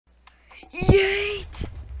Yeet!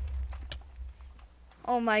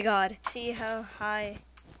 Oh my god. See how high.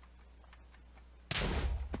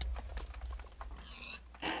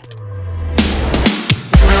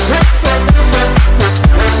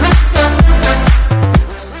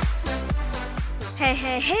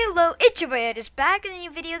 Hey, hello, it's your boy Edis back in a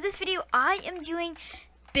new video. This video I am doing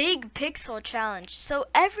big pixel challenge. So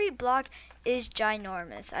every block is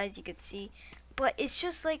ginormous, as you can see, but it's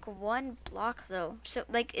just like one block though. So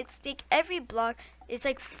like it's like every block is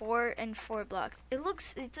like 4 and 4 blocks.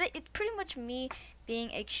 It's pretty much me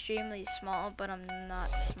being extremely small, but I'm not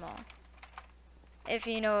small, if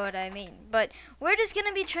you know what I mean. But we're just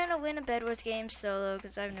gonna be trying to win a BEDWARS game solo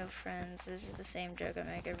because I have no friends. This is the same joke I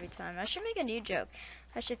make every time. I should make a new joke,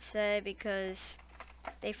 I should say, because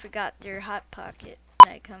they forgot their hot pocket.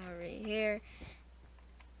 I come over here.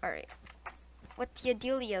 Alright. What's your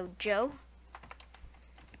dealio, Joe?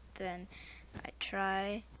 Then I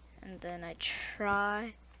try, and then I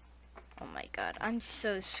try. Oh my god, I'm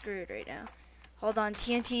so screwed right now. Hold on,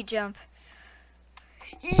 TNT jump.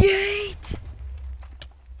 Yeet!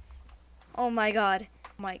 Oh my god. Oh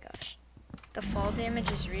my gosh. The fall damage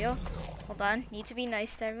is real. Hold on. Need to be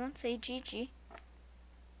nice to everyone. Say GG.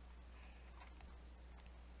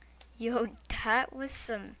 Yo, that was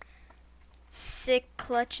some sick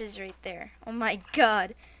clutches right there. Oh my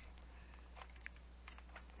god.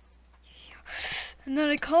 And then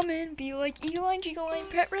I come in, be like, E-line, G-line,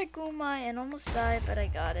 pet red Gumai, and almost died, but I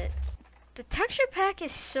got it. The texture pack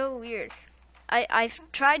is so weird. I've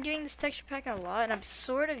tried doing this texture pack a lot, and I'm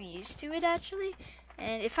sort of used to it actually.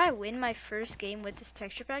 And if I win my first game with this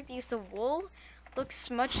texture pack, because the wool looks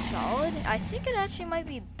much solid, I think it actually might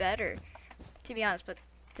be better, to be honest. But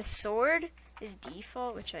the sword is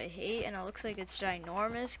default, which I hate, and it looks like it's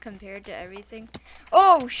ginormous compared to everything.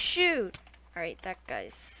 Oh shoot! Alright, that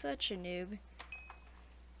guy's such a noob.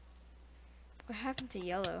 What happened to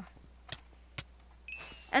yellow?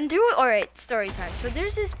 And alright, story time. So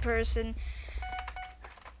there's this person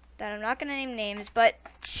that I'm not gonna name names, but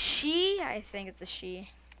I think it's a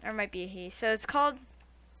she, or it might be a he. So it's called,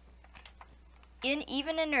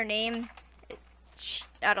 even in her name,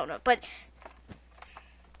 I don't know, but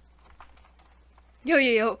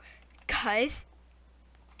yo, guys.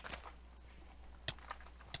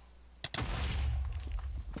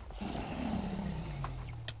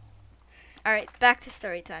 Alright, back to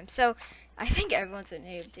story time. So I think everyone's a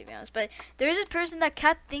noob, to be honest, but there's this person that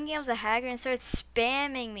kept thinking I was a hacker and started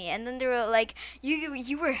spamming me, and then they were like,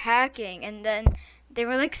 you were hacking, and then they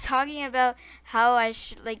were like talking about how I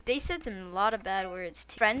should, like, they said some a lot of bad words.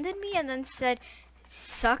 Friended me and then said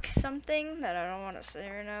suck something that I don't want to say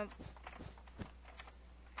right now.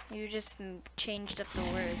 You just changed up the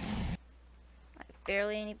words.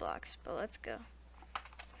 Barely any blocks, but let's go.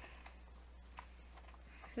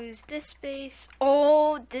 Who's this base?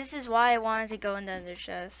 Oh, this is why I wanted to go in the other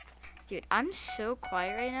chest. Dude, I'm so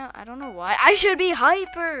quiet right now. I don't know why. I should be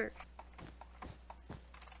hyper.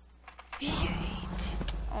 Yeet.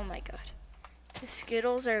 Oh my god. The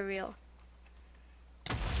Skittles are real.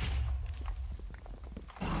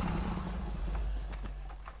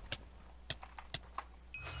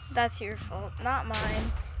 That's your fault, not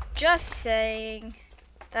mine. Just saying.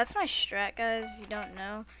 That's my strat, guys, if you don't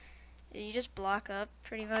know. You just block up,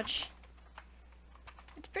 pretty much.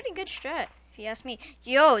 It's a pretty good strat, if you ask me.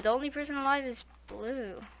 Yo, the only person alive is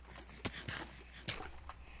blue.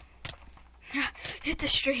 Hit the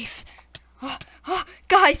strafe. Oh,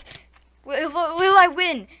 guys, will I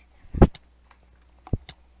win?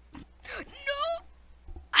 No!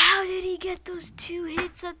 How did he get those 2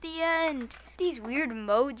 hits at the end? These weird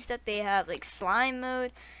modes that they have, like slime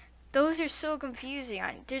mode, those are so confusing.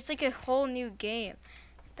 There's like a whole new game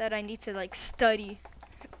that I need to like study.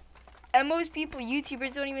 And most people,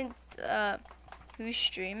 YouTubers, don't even who's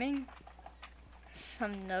streaming?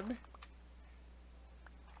 Some nub.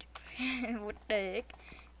 What the heck?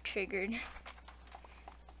 Triggered.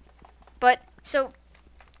 But so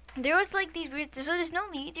there was like these weird, so there's no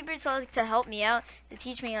YouTubers like to help me out, to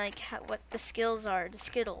teach me like what the skills are, the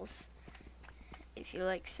Skittles, if you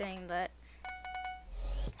like saying that.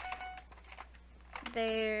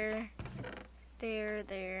 There.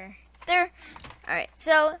 Alright,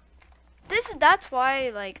 so that's why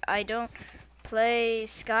like I don't play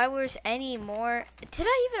Skywars anymore. Did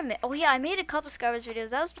I even oh yeah, I made a couple Skywars videos.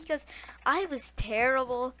 That was because I was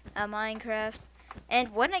terrible at Minecraft,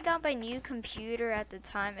 and when I got my new computer at the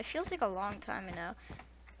time, it feels like a long time now,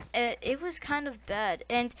 it was kind of bad.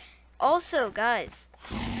 And also, guys,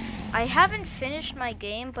 I haven't finished my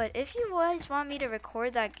game, but if you guys want me to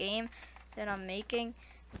record that game that I'm making,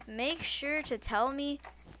 make sure to tell me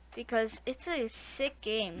because it's a sick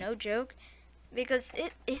game, no joke. Because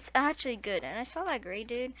it's actually good. And I saw that gray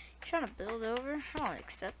dude trying to build over. I don't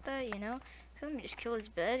accept that, you know. So let me just kill his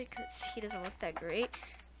bed because he doesn't look that great.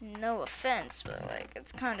 No offense, but like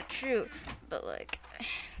it's kind of true. But like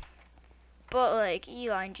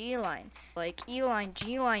E-line, G-line, like E-line,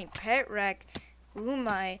 G-line, pet wreck. Ooh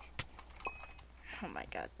my. Oh my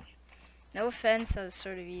god. No offense, that was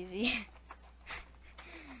sort of easy.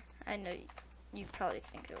 I know you probably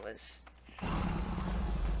think it was.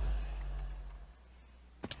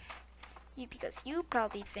 Because you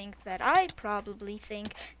probably think that I probably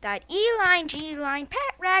think that E-line, G-line,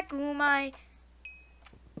 pet rack, ooh my.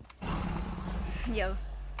 Yo,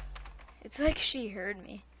 it's like she heard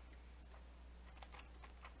me.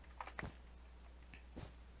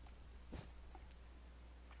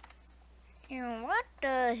 And what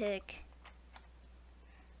the heck?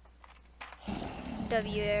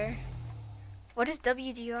 WR. What does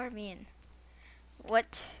WDR mean?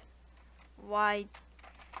 What? Why?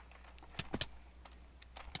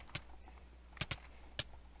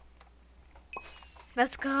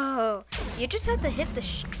 Let's go. You just have to hit the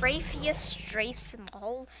strafiest strafes in the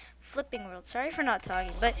whole flipping world. Sorry for not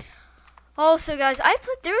talking, but also guys,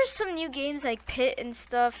 there were some new games like Pit and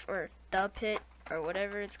stuff, or The Pit, or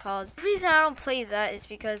whatever it's called. The reason I don't play that is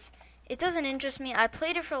because it doesn't interest me. I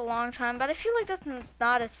played it for a long time, but I feel like that's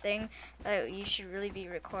not a thing that you should really be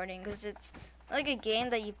recording, because it's like a game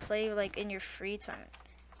that you play like in your free time.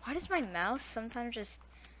 Why does my mouse sometimes just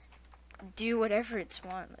do whatever it's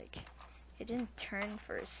want? Like, it didn't turn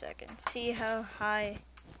for a second. See how high.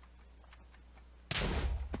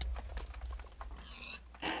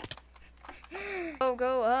 Oh,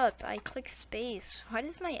 go up. I click space. Why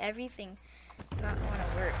does my everything not want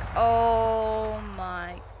to work? Oh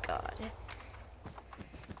my god.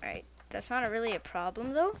 Alright, that's not really a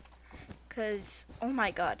problem though. Because, oh my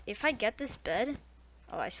god, if I get this bed.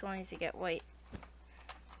 Oh, I still need to get white.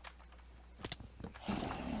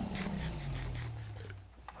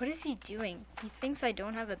 What is he doing? He thinks I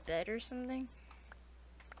don't have a bed or something?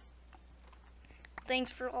 Thanks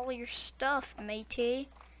for all your stuff, matey.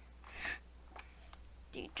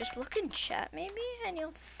 Dude, just look in chat maybe, and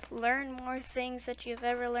you'll learn more things that you've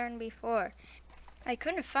ever learned before. I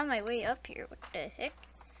couldn't find my way up here. What the heck?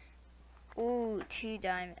 Ooh, 2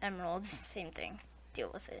 dime emeralds. Same thing. Deal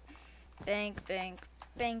with it. Bank, bank,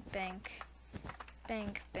 bank, bank.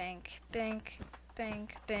 Bank, bank, bank,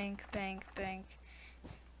 bank, bank, bank, bank.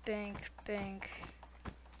 Bank, bank.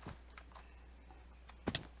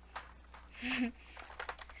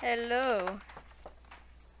 Hello.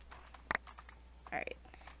 Alright,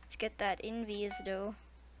 let's get that invis though.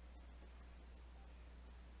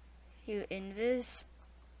 You invis.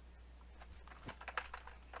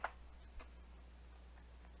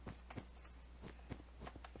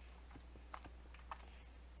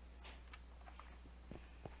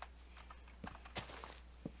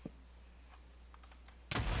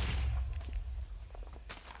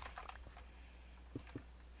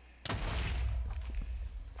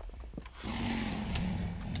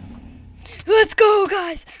 Let's go,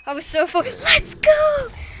 guys! I was so focused. Let's go!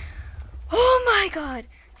 Oh my god!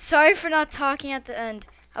 Sorry for not talking at the end.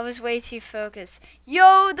 I was way too focused.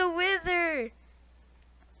 Yo, the wither!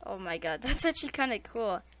 Oh my god, that's actually kind of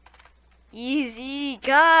cool. Easy,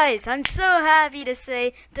 guys! I'm so happy to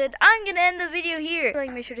say that I'm gonna end the video here.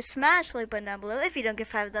 Like, make sure to smash the like button down below. If you don't get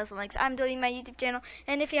 5,000 likes, I'm deleting my YouTube channel.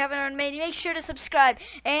 And if you haven't already, make sure to subscribe.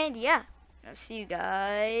 And yeah, I'll see you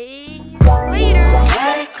guys later.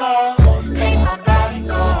 Let it go, make my body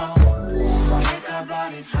go. Take our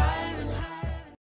bodies higher.